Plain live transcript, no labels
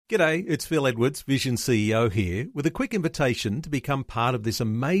G'day, it's Phil Edwards, Vision CEO here, with a quick invitation to become part of this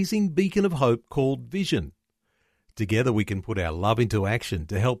amazing beacon of hope called Vision. Together we can put our love into action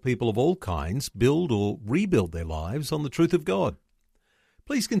to help people of all kinds build or rebuild their lives on the truth of God.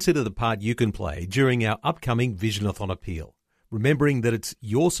 Please consider the part you can play during our upcoming Visionathon appeal, remembering that it's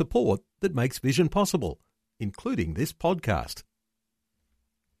your support that makes Vision possible, including this podcast.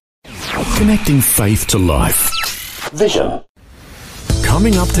 Connecting faith to life. Vision.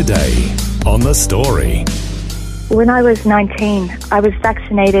 Coming up today on The Story. When I was 19, I was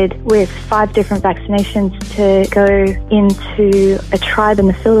vaccinated with 5 different vaccinations to go into a tribe in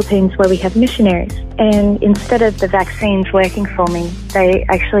the Philippines where we have missionaries. And instead of the vaccines working for me, they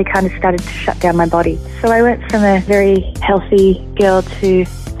actually kind of started to shut down my body. So I went from a very healthy girl to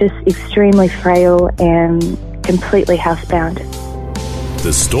this extremely frail and completely housebound.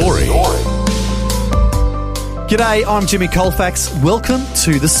 The Story. G'day, I'm Jimmy Colfax. Welcome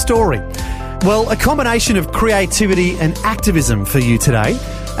to The Story. Well, a combination of creativity and activism for you today,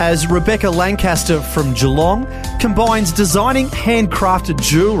 as Rebhecca Lancaster from Geelong combines designing handcrafted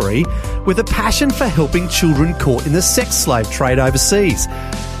jewellery with a passion for helping children caught in the sex slave trade overseas.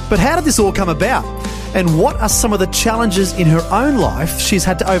 But how did this all come about? And what are some of the challenges in her own life she's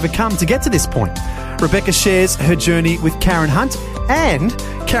had to overcome to get to this point? Rebhecca shares her journey with Karen Hunt and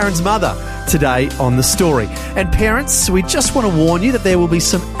Karen's mother today on The Story. And parents, we just want to warn you that there will be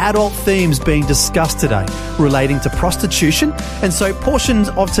some adult themes being discussed today relating to prostitution, and so portions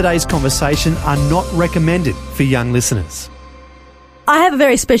of today's conversation are not recommended for young listeners. I have a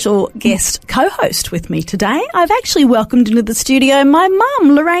very special guest co-host with me today. I've actually welcomed into the studio my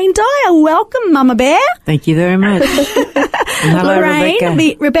mum, Lorraine Dyer. Welcome, Mama Bear. Thank you very much. And hello, Lorraine, Rebhecca.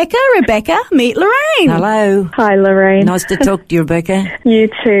 Meet Rebhecca. Rebhecca, meet Lorraine. Hello. Hi, Lorraine. Nice to talk to you, Rebhecca. You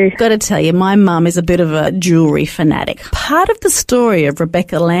too. Got to tell you, my mum is a bit of a jewellery fanatic. Part of the story of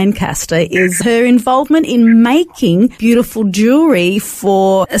Rebhecca Lancaster is her involvement in making beautiful jewellery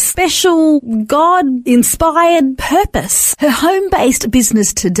for a special God-inspired purpose. Her home-based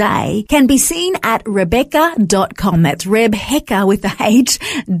business today can be seen at Rebhecca.com. That's Rebhecca with a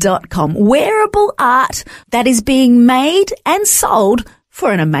H.com. Wearable art that is being made and sold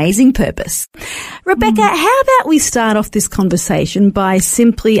for an amazing purpose. Rebhecca, how about we start off this conversation by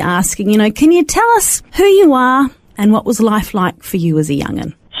simply asking, can you tell us who you are and what was life like for you as a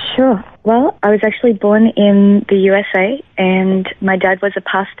young'un? Sure. Well, I was actually born in the USA, and my dad was a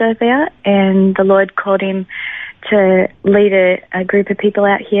pastor there, and the Lord called him to lead a group of people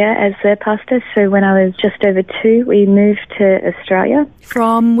out here as their pastor. So when I was just over 2, we moved to Australia.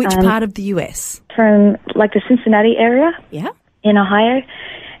 From which part of the US? From the Cincinnati area. Yeah. In Ohio.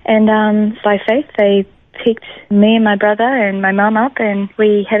 And by faith, they picked me and my brother and my mum up, and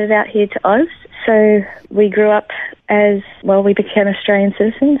we headed out here to Oz. So we grew up we became Australian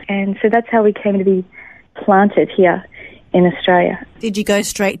citizens, and so that's how we came to be planted here in Australia. Did you go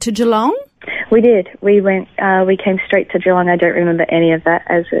straight to Geelong? We did. We came straight to Geelong. I don't remember any of that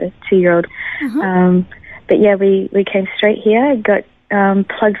as a 2-year-old. Uh-huh. But yeah, we came straight here, got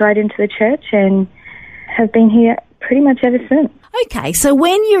plugged right into the church, and have been here pretty much ever since. Okay, so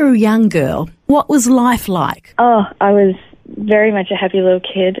when you were a young girl, what was life like? Oh, I was very much a happy little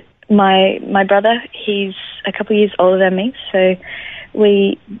kid. My brother, he's a couple of years older than me, so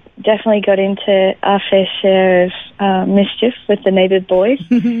we definitely got into our fair share of mischief with the neighbour boys.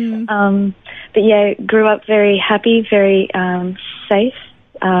 But yeah, grew up very happy, very safe,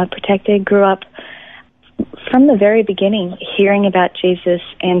 protected, grew up from the very beginning hearing about Jesus,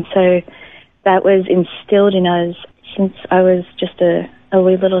 and so that was instilled in us since I was just a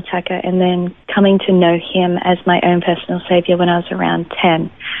wee little tacker, and then coming to know him as my own personal saviour when I was around 10.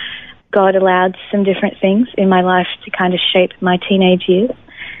 God allowed some different things in my life to kind of shape my teenage years,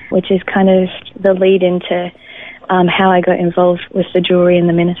 which is kind of the lead into how I got involved with the jewellery and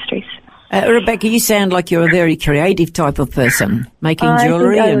the ministries. Rebhecca, you sound like you're a very creative type of person, making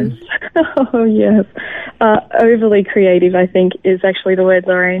jewellery. Oh, yes. Overly creative, I think, is actually the word,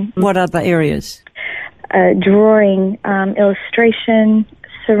 Lorraine. What other areas? Drawing, illustration,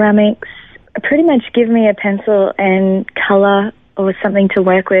 ceramics. Pretty much give me a pencil and colour or something to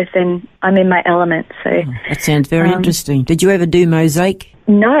work with, and I'm in my element. So that sounds very interesting. Did you ever do mosaic?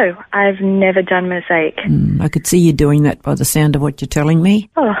 No, I've never done mosaic. I could see you doing that by the sound of what you're telling me.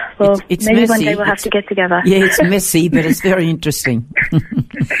 Oh, well, it's maybe messy. One day we'll have to get together. Yeah, it's messy, but it's very interesting.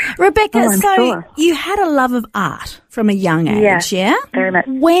 Rebhecca, sure. You had a love of art from a young age, yeah? Very much.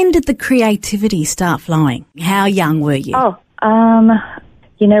 When did the creativity start flowing? How young were you?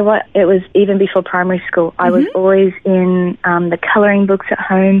 You know what? It was even before primary school. I was always in the colouring books at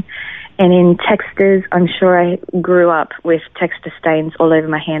home, And in textures, I'm sure I grew up with texture stains all over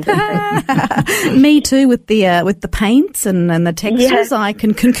my hands and face. Me too, with the paints and the textures. Yes. I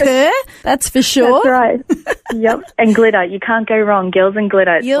can concur. That's for sure. That's right. Yep. And glitter. You can't go wrong. Girls and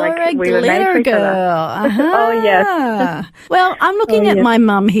glitter. It's You're like a we were made glitter for each other. girl. Uh-huh. Oh, yes. Well, I'm looking at my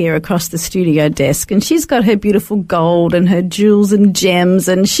mum here across the studio desk, and she's got her beautiful gold and her jewels and gems,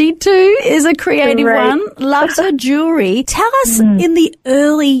 and she too is a creative one, loves her jewellery. Tell us, in the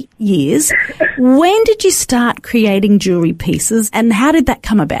early years, when did you start creating jewellery pieces, and how did that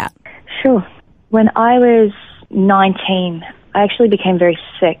come about? Sure. When I was 19, I actually became very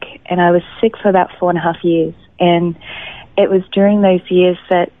sick, and I was sick for about 4.5 years. And it was during those years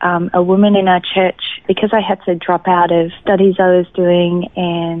that a woman in our church, because I had to drop out of studies I was doing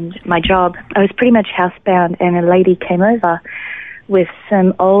and my job, I was pretty much housebound, and a lady came over with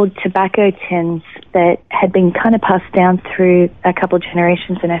some old tobacco tins that had been kind of passed down through a couple of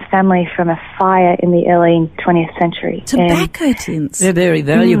generations in her family from a fire in the early 20th century. Tobacco tins. They're very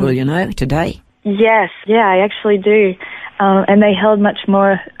valuable, you know, today. Yes, yeah, I actually do. And they held much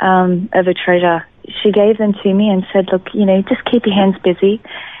more of a treasure. She gave them to me and said, look, you know, just keep your hands busy.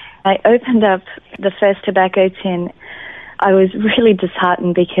 I opened up the first tobacco tin. I was really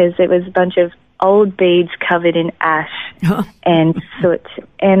disheartened because it was a bunch of old beads covered in ash and soot.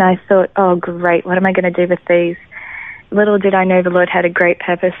 And I thought, oh, great, what am I going to do with these? Little did I know the Lord had a great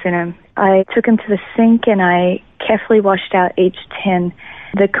purpose in them. I took them to the sink and I carefully washed out each tin.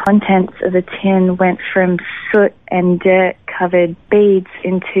 The contents of the tin went from soot and dirt-covered beads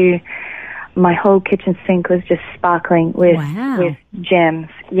into my whole kitchen sink was just sparkling with gems.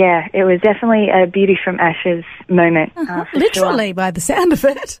 Yeah, it was definitely a beauty from ashes moment. Literally, sure. by the sound of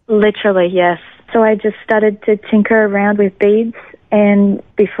it. Literally, yes. So I just started to tinker around with beads, and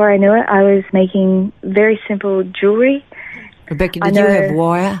before I knew it, I was making very simple jewellery. Rebecca, did you have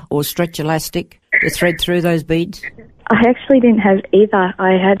wire or stretch elastic to thread through those beads? I actually didn't have either.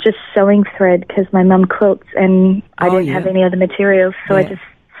 I had just sewing thread because my mum quilts, and I didn't have any other materials, so I just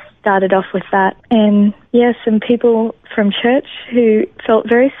started off with that. And some people from church who felt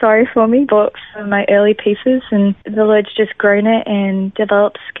very sorry for me bought some of my early pieces, and the Lord's just grown it and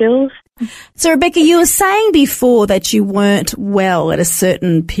developed skills. So, Rebecca, you were saying before that you weren't well at a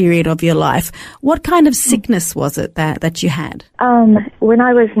certain period of your life. What kind of sickness was it that you had? When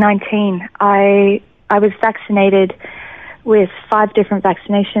I was 19, I was vaccinated with 5 different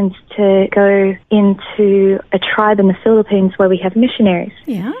vaccinations to go into a tribe in the Philippines where we have missionaries.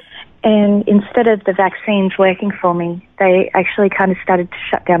 Yeah. And instead of the vaccines working for me, they actually kind of started to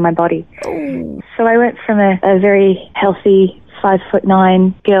shut down my body. Oh. So I went from a very healthy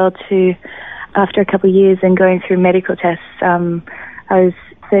 5'9" girl to, after a couple of years and going through medical tests, I was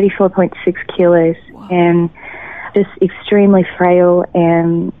 34.6 kilos and just extremely frail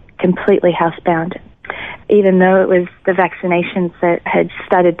and completely housebound. Even though it was the vaccinations that had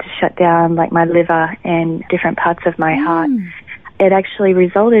started to shut down, like my liver and different parts of my heart, it actually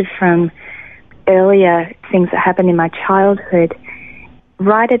resulted from earlier things that happened in my childhood.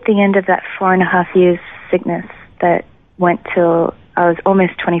 Right at the end of that 4.5 years sickness that went till I was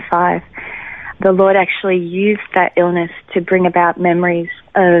almost 25, the Lord actually used that illness to bring about memories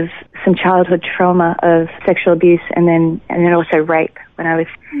of some childhood trauma of sexual abuse and then also rape when I was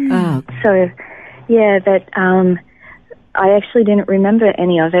I actually didn't remember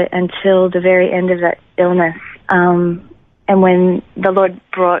any of it until the very end of that illness. And when the Lord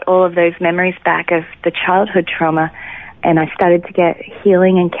brought all of those memories back of the childhood trauma, and I started to get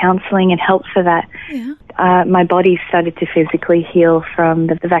healing and counseling and help for that, my body started to physically heal from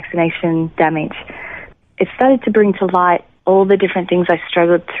the vaccination damage. It started to bring to light all the different things I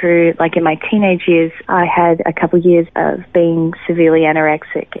struggled through. Like in my teenage years, I had a couple of years of being severely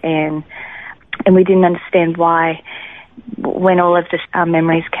anorexic, and we didn't understand why. When all of this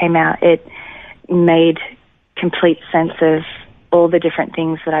memories came out, it made complete sense of all the different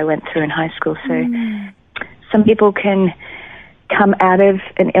things that I went through in high school. So some people can come out of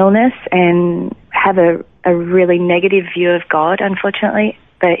an illness and have a really negative view of God, unfortunately,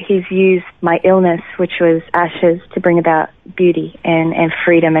 but He's used my illness, which was ashes, to bring about beauty and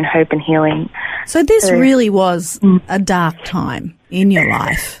freedom and hope and healing. So this really was a dark time in your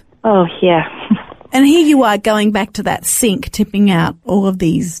life. Oh, yeah. And here you are going back to that sink, tipping out all of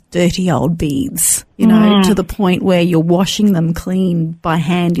these dirty old beads, you know, to the point where you're washing them clean by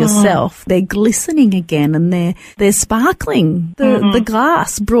hand yourself. They're glistening again and they're sparkling. The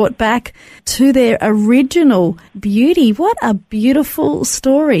glass brought back to their original beauty. What a beautiful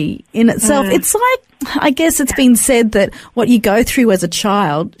story in itself. It's like I guess it's been said that what you go through as a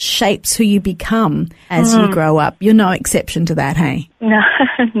child shapes who you become as you grow up. You're no exception to that, hey? No,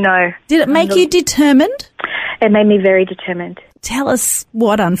 no. Did it make you determined? It made me very determined. Tell us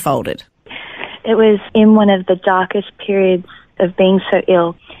what unfolded. It was in one of the darkest periods of being so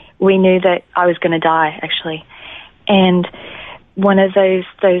ill. We knew that I was going to die, actually. And one of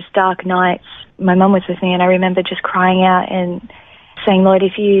those dark nights, my mum was with me, and I remember just crying out and saying, Lord,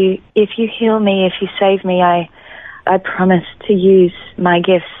 if you heal me, if you save me, I promise to use my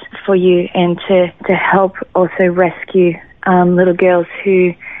gifts for you and to help also rescue little girls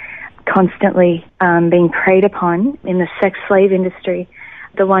who constantly being preyed upon in the sex slave industry,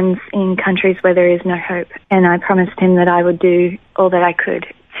 the ones in countries where there is no hope. And I promised him that I would do all that I could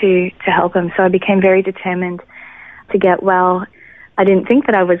to help him. So I became very determined to get well. I didn't think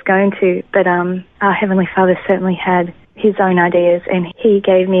that I was going to, but our Heavenly Father certainly had his own ideas, and he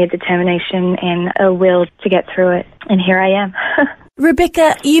gave me a determination and a will to get through it. And here I am.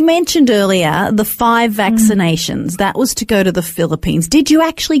 Rebecca, you mentioned earlier the 5 vaccinations. That was to go to the Philippines. Did you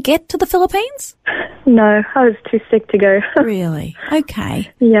actually get to the Philippines? No, I was too sick to go. Really? Okay.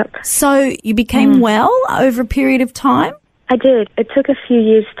 Yep. So you became well over a period of time? I did. It took a few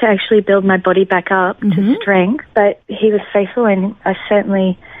years to actually build my body back up to strength, but he was faithful, and I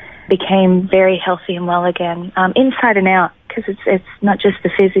certainly became very healthy and well again, inside and out, because it's not just the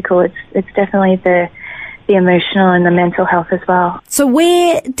physical, it's definitely the emotional and the mental health as well. So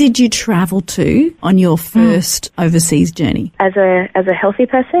where did you travel to on your first overseas journey? As a healthy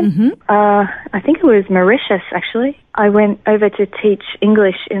person, I think it was Mauritius, actually. I went over to teach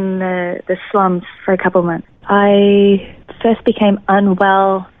English in the slums for a couple of months. I first became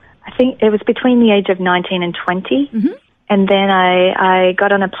unwell, I think it was between the age of 19 and 20. And then I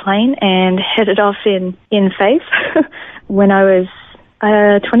got on a plane and headed off in faith when I was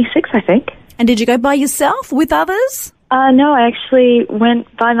 26, I think. And did you go by yourself, with others? No, I actually went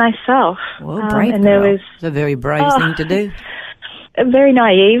by myself. Well, brave and girl. there was It's a very brave thing to do. a very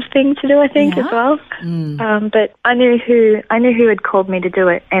naive thing to do, I think, as well. But I knew who had called me to do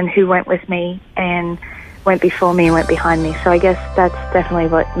it, and who went with me and went before me and went behind me. So I guess that's definitely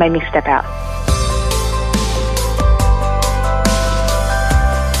what made me step out.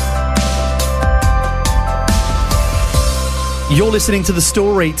 You're listening to The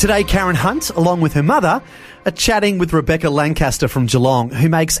Story. Today, Karen Hunt, along with her mother, are chatting with Rebhecca Lancaster from Geelong, who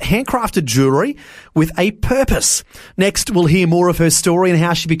makes handcrafted jewellery with a purpose. Next, we'll hear more of her story and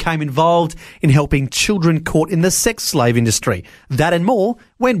how she became involved in helping children caught in the sex slave industry. That and more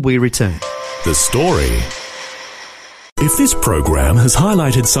when we return. The Story. If this program has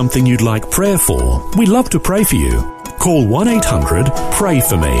highlighted something you'd like prayer for, we'd love to pray for you. Call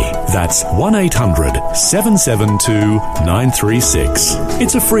 1-800-PRAY-FOR-ME. That's 1-800-772-936.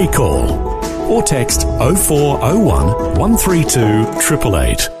 It's a free call. Or text 0401 132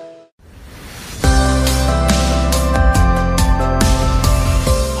 888.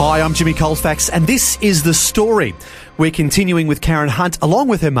 Hi, I'm Jimmy Colfax, and this is The Story. We're continuing with Karen Hunt, along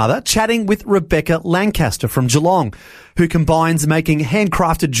with her mother, chatting with Rebhecca Lancaster from Geelong, who combines making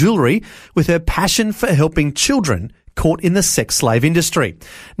handcrafted jewellery with her passion for helping children caught in the sex slave industry.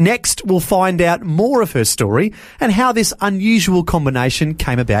 Next, we'll find out more of her story and how this unusual combination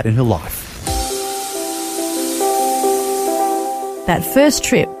came about in her life. That first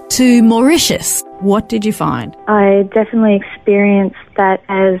trip to Mauritius, what did you find? I definitely experienced that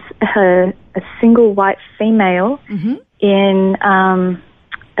as a single white female in a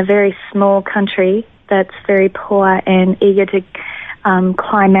very small country that's very poor and eager to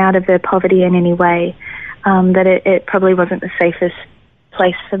climb out of their poverty in any way. That it probably wasn't the safest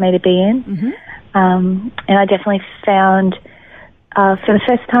place for me to be in. And I definitely found, for the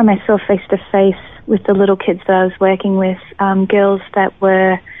first time I saw face-to-face with the little kids that I was working with, girls that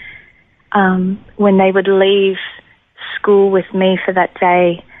were, when they would leave school with me for that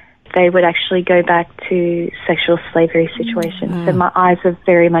day, they would actually go back to sexual slavery situations. So my eyes have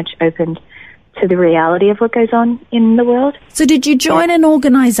very much opened to the reality of what goes on in the world. So did you join an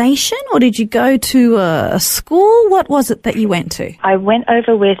organisation, or did you go to a school? What was it that you went to? I went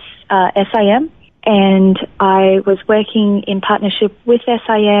over with SIM, and I was working in partnership with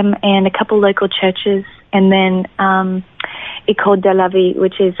SIM and a couple local churches, and then École de la Vie,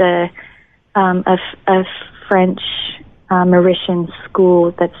 which is a French Mauritian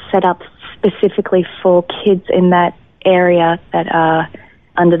school that's set up specifically for kids in that area that are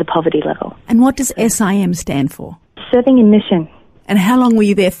under the poverty level. And what does SIM stand for? Serving in Mission. And how long were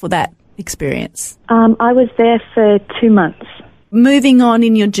you there for that experience? I was there for 2 months. Moving on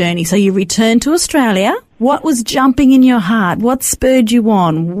in your journey, so you returned to Australia What was jumping in your heart? What spurred you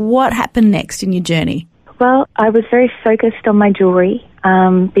on? What happened next in your journey? Well, I was very focused on my jewellery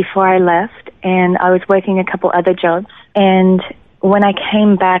before I left, and I was working a couple other jobs. And when I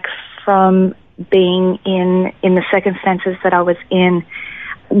came back from being in the circumstances that I was in,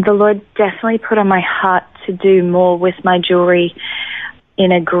 the Lord definitely put on my heart to do more with my jewellery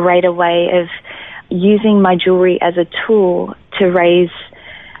in a greater way of using my jewellery as a tool to raise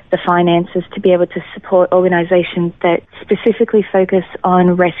the finances to be able to support organisations that specifically focus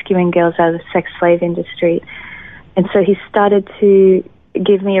on rescuing girls out of the sex slave industry. And so he started to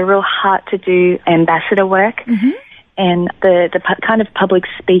give me a real heart to do ambassador work and the kind of public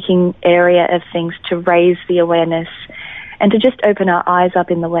speaking area of things to raise the awareness and to just open our eyes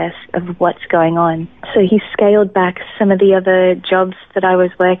up in the West of what's going on. So he scaled back some of the other jobs that I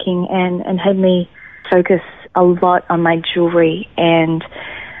was working and had me focus a lot on my jewellery, and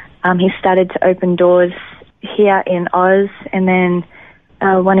he started to open doors here in Oz and then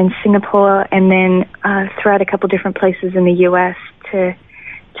one in Singapore and then throughout a couple different places in the US to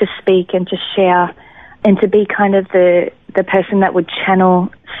speak and to share and to be kind of the person that would channel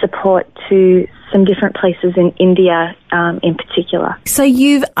support to some different places in India in particular. So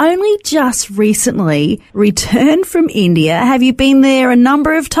you've only just recently returned from India. Have you been there a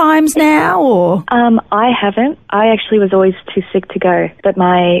number of times now, or? I haven't. I actually was always too sick to go, but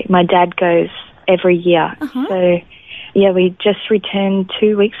my dad goes every year. So, yeah, we just returned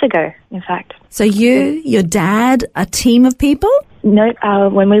 2 weeks ago, in fact. So you, your dad, a team of people? No,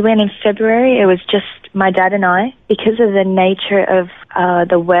 when we went in February, it was just my dad and I, because of the nature of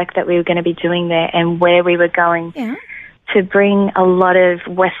the work that we were going to be doing there and where we were going, to bring a lot of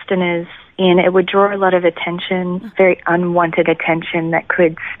Westerners in. It would draw a lot of attention, very unwanted attention that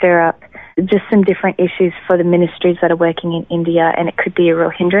could stir up just some different issues for the ministries that are working in India, and it could be a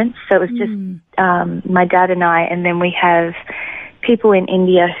real hindrance. So it was just my dad and I, and then we have people in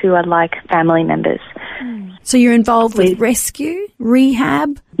India who are like family members. So you're involved with rescue,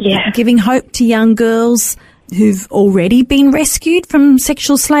 rehab, yeah, giving hope to young girls who've already been rescued from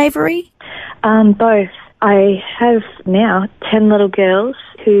sexual slavery? Both. I have now 10 little girls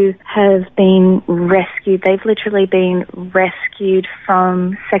who have been rescued. They've literally been rescued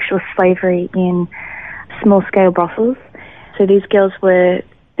from sexual slavery in small-scale brothels. So these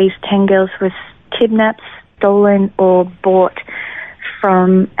 10 girls were kidnapped, stolen, or bought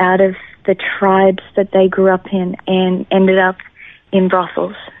from out of the tribes that they grew up in and ended up in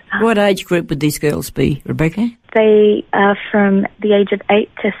brothels. What age group would these girls be, Rebecca? They are from the age of 8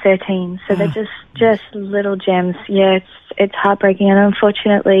 to 13, so they're just little gems. Yeah, it's heartbreaking, and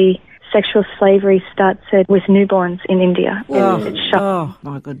unfortunately, sexual slavery starts with newborns in India. It's shocking. Oh,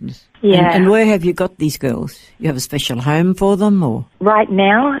 my goodness. Yeah. And where have you got these girls? You have a special home for them, or? Right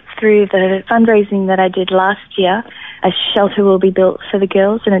now, through the fundraising that I did last year, a shelter will be built for the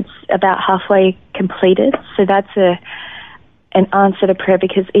girls, and it's about halfway completed. So that's an answer to prayer,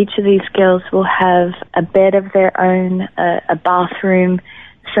 because each of these girls will have a bed of their own, a bathroom,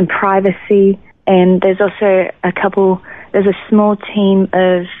 some privacy, and there's also there's a small team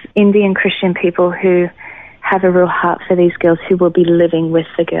of Indian Christian people who have a real heart for these girls who will be living with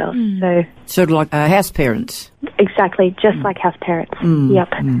the girls. So sort of like house parents. Exactly, just like house parents.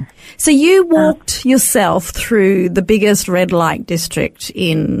 Yep. So you walked yourself through the biggest red light district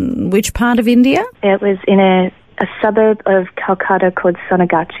in which part of India? It was in a suburb of Calcutta called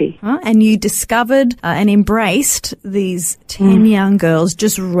Sonagachi. And you discovered and embraced these 10 young girls,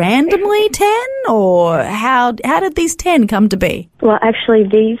 just randomly 10? Or how did these 10 come to be? Well, actually,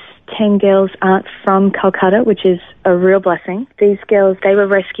 these 10 girls aren't from Calcutta, which is a real blessing. These girls, they were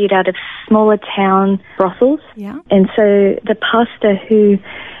rescued out of smaller town brothels. Yeah. And so the pastor who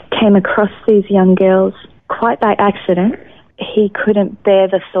came across these young girls, quite by accident, he couldn't bear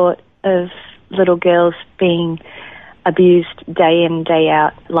the thought of little girls being abused day in, day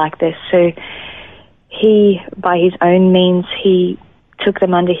out like this. So he, by his own means, he took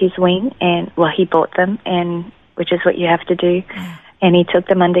them under his wing he bought them, and which is what you have to do. And he took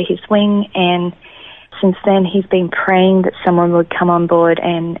them under his wing, and since then he's been praying that someone would come on board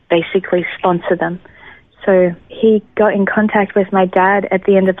and basically sponsor them. So he got in contact with my dad at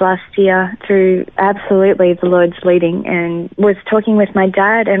the end of last year through absolutely the Lord's leading, and was talking with my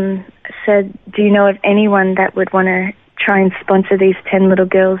dad and said, do you know of anyone that would want to try and sponsor these 10 little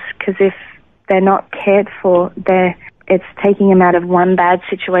girls? Because if they're not cared for, it's taking them out of one bad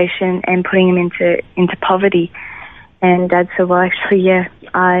situation and putting them into poverty. And Dad said, well, actually, yeah,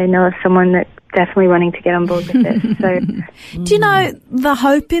 I know of someone that definitely wanting to get on board with this. So, do you know the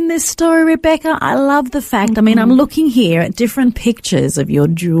hope in this story, Rebecca? I love the fact, I mean, I'm looking here at different pictures of your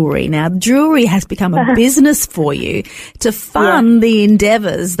jewellery. Now, jewellery has become a business for you to fund the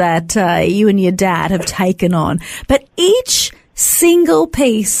endeavours that you and your dad have taken on. But each single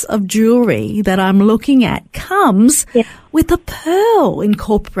piece of jewellery that I'm looking at comes with a pearl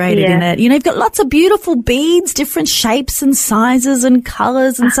incorporated in it. You know, you've got lots of beautiful beads, different shapes and sizes and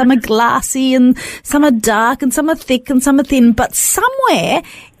colours, and some are glassy and some are dark and some are thick and some are thin. But somewhere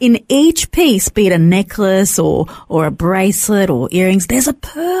in each piece, be it a necklace or a bracelet or earrings, there's a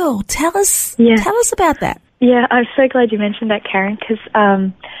pearl. Tell us about that. Yeah, I'm so glad you mentioned that, Karen, because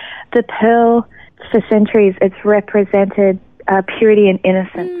the pearl, for centuries, it's represented purity and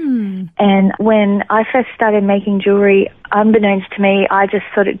innocence. And when I first started making jewellery, unbeknownst to me, I just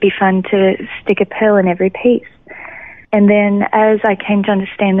thought it'd be fun to stick a pearl in every piece. And then as I came to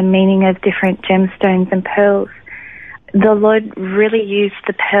understand the meaning of different gemstones and pearls, the Lord really used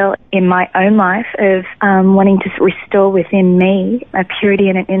the pearl in my own life of wanting to restore within me a purity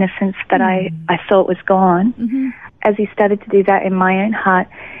and an innocence that I thought was gone. As He started to do that in my own heart,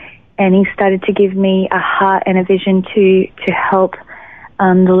 and He started to give me a heart and a vision to help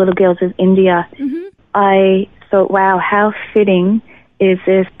the little girls of India. I thought, wow, how fitting is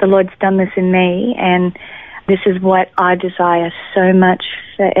this? The Lord's done this in me, and this is what I desire so much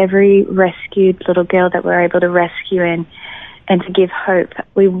for every rescued little girl that we're able to rescue and to give hope.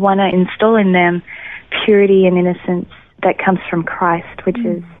 We want to install in them purity and innocence that comes from Christ, which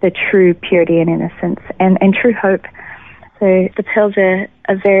is the true purity and innocence and true hope. So the pearls are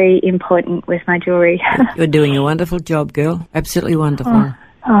very important with my jewellery. You're doing a wonderful job, girl. Absolutely wonderful.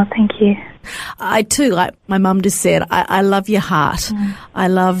 Oh, thank you. I too, like my mum just said, I love your heart. I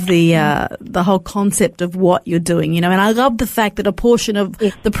love the whole concept of what you're doing, you know, and I love the fact that a portion of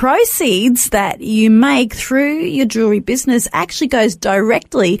the proceeds that you make through your jewellery business actually goes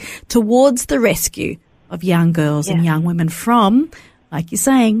directly towards the rescue of young girls and young women from, like you're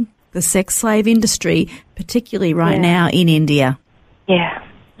saying, the sex slave industry, particularly right now in India. Yeah.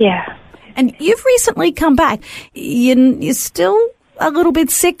 And you've recently come back. You're still a little bit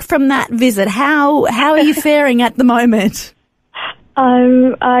sick from that visit. How are you faring at the moment?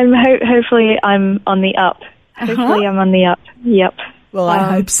 Hopefully I'm on the up. Hopefully I'm on the up. Yep. Well, I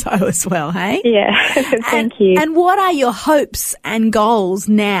hope so as well, hey? Yeah, thank you. And what are your hopes and goals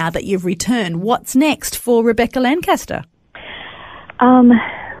now that you've returned? What's next for Rebhecca Lancaster? I'm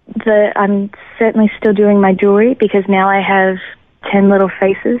certainly still doing my jewellery because now I have 10 little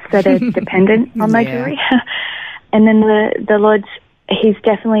faces that are dependent on my jewellery. And then the Lord's, He's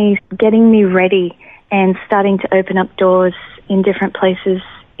definitely getting me ready and starting to open up doors in different places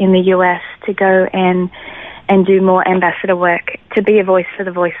in the US to go and do more ambassador work, to be a voice for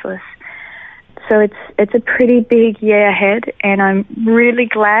the voiceless. So it's a pretty big year ahead, and I'm really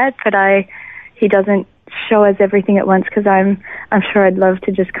glad that He doesn't show us everything at once, because I'm sure I'd love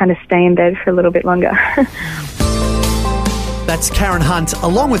to just kind of stay in bed for a little bit longer. That's Karen Hunt,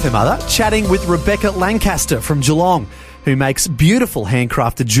 along with her mother, chatting with Rebhecca Lancaster from Geelong, who makes beautiful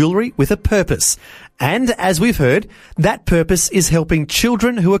handcrafted jewellery with a purpose. And as we've heard, that purpose is helping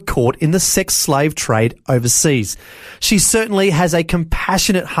children who are caught in the sex slave trade overseas. She certainly has a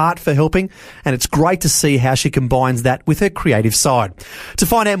compassionate heart for helping, and it's great to see how she combines that with her creative side. To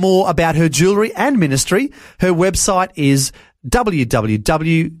find out more about her jewellery and ministry, her website is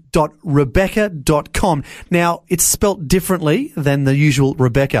www.rebecca.com. Now, it's spelt differently than the usual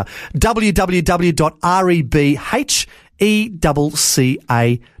Rebecca.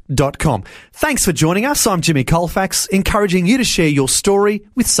 www.rebecca.com. Thanks for joining us. I'm Jimmy Colfax, encouraging you to share your story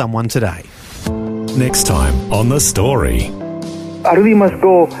with someone today. Next time on The Story. I really must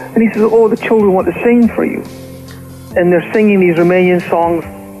go. And he says, oh, the children want to sing for you. And they're singing these Romanian songs.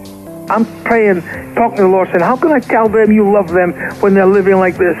 I'm praying, talking to the Lord, saying, how can I tell them you love them when they're living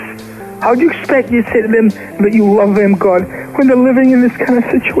like this? How do you expect me to say to them that you love them, God, when they're living in this kind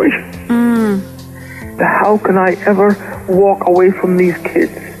of situation? How can I ever walk away from these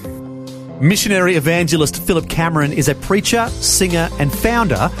kids? Missionary evangelist Philip Cameron is a preacher, singer and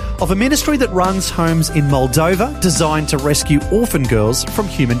founder of a ministry that runs homes in Moldova designed to rescue orphan girls from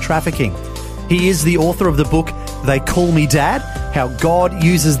human trafficking. He is the author of the book They Call Me Dad, How God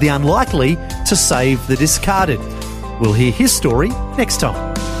Uses the Unlikely to Save the Discarded. We'll hear his story next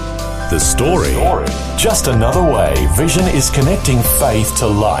time. The Story. Just another way Vision is connecting faith to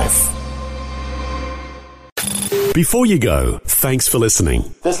life. Before you go, thanks for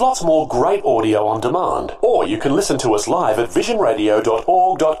listening. There's lots more great audio on demand, or you can listen to us live at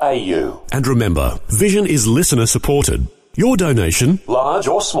visionradio.org.au. And remember, Vision is listener supported. Your donation, large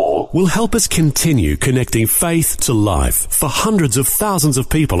or small, will help us continue connecting faith to life for hundreds of thousands of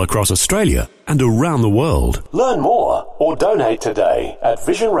people across Australia and around the world. Learn more or donate today at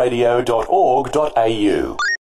visionradio.org.au.